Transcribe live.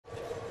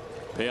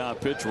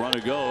Payoff pitch, runner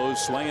goes,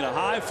 swinging a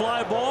high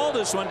fly ball.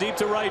 This one deep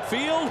to right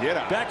field.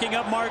 Backing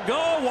up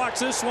Margot. Watch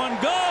this one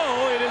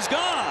go. It is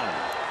gone.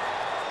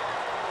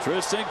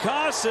 Triston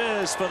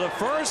Casas, for the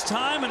first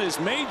time in his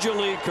major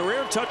league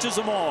career, touches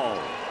them all.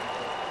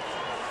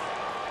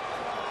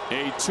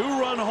 A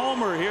two-run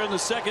homer here in the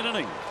second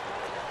inning.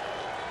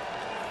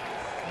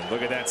 And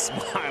look at that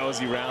smile as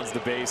he rounds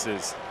the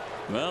bases.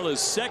 Well, his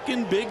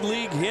second big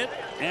league hit,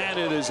 and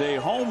it is a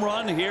home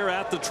run here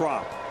at the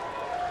Trop.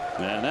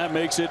 And that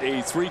makes it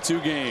a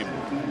 3-2 game.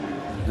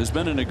 There's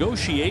been a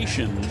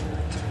negotiation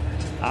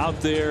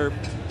out there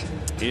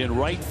in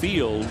right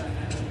field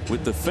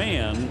with the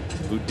fan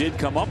who did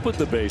come up with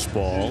the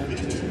baseball.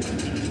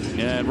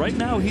 And right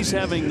now he's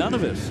having none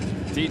of it.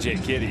 DJ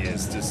Kitty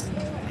is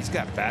he's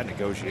got bad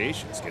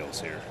negotiation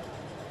skills here.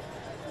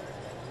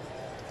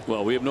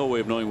 Well, we have no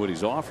way of knowing what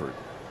he's offered.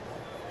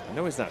 I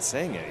know he's not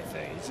saying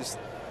anything. He's just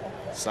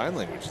sign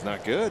language is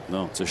not good.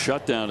 No, it's a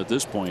shutdown at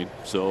this point.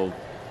 So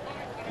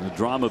the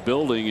drama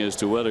building as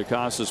to whether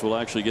Casas will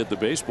actually get the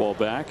baseball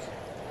back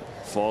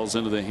falls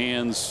into the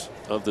hands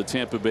of the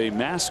Tampa Bay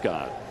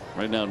mascot.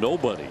 Right now,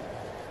 nobody.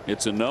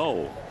 It's a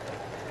no.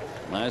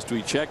 Last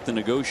we checked, the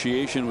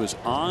negotiation was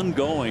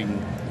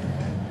ongoing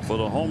for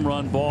the home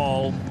run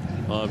ball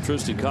of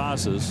Triston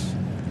Casas.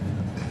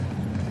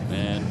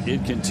 And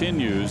it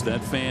continues.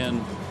 That fan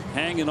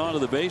hanging onto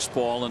the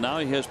baseball, and now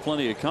he has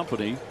plenty of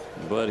company,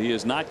 but he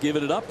has not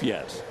given it up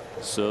yet.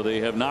 So they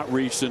have not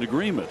reached an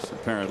agreement,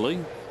 apparently.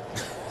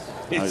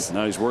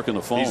 Now he's working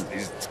the phone.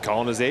 He's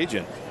calling his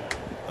agent.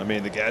 I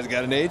mean, the guy's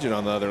got an agent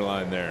on the other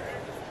line there.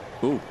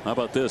 Ooh, how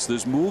about this?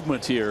 There's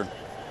movement here.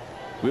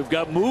 We've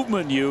got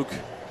movement, Uke.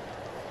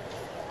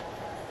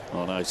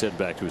 Oh, now he's heading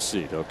back to his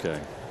seat. Okay.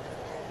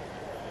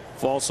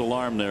 False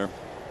alarm there.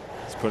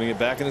 He's putting it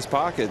back in his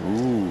pocket.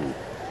 Ooh.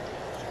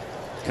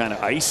 Kind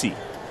of icy.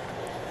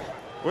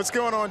 What's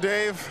going on,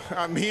 Dave?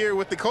 I'm here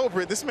with the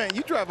culprit. This man,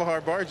 you drive a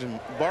hard bargain,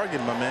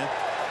 my man.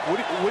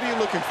 What are you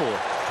looking for?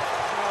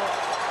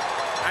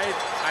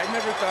 I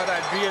never thought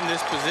I'd be in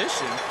this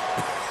position,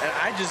 and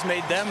I just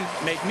made them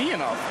make me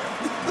an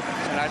offer,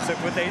 and I took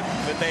what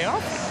they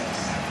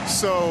offered.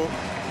 So,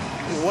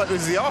 what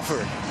is the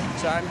offer?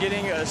 So I'm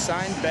getting a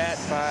signed bat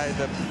by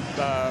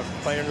the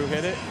player who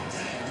hit it.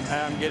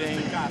 And I'm getting,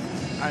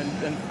 and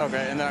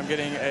then I'm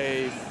getting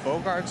a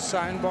Bogart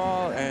signed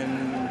ball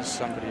and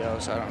somebody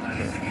else. I don't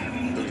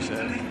remember who he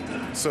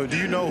said. So do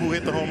you know who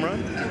hit the home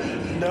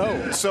run?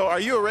 No. So are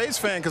you a Rays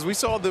fan? Because we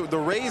saw the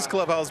Rays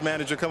clubhouse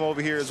manager come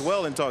over here as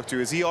well and talk to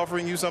you. Is he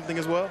offering you something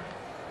as well?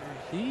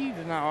 He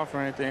did not offer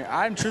anything.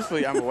 I'm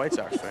a White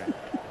Sox fan.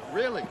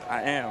 Really?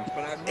 I am.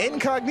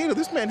 Incognito.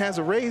 This man has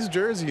a Rays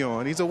jersey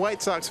on. He's a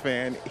White Sox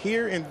fan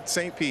here in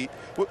St. Pete.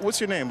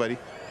 What's your name, buddy?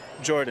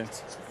 Jordan.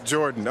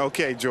 Jordan.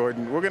 Okay,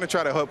 Jordan. We're going to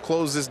try to help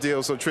close this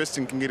deal so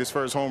Triston can get his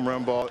first home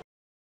run ball.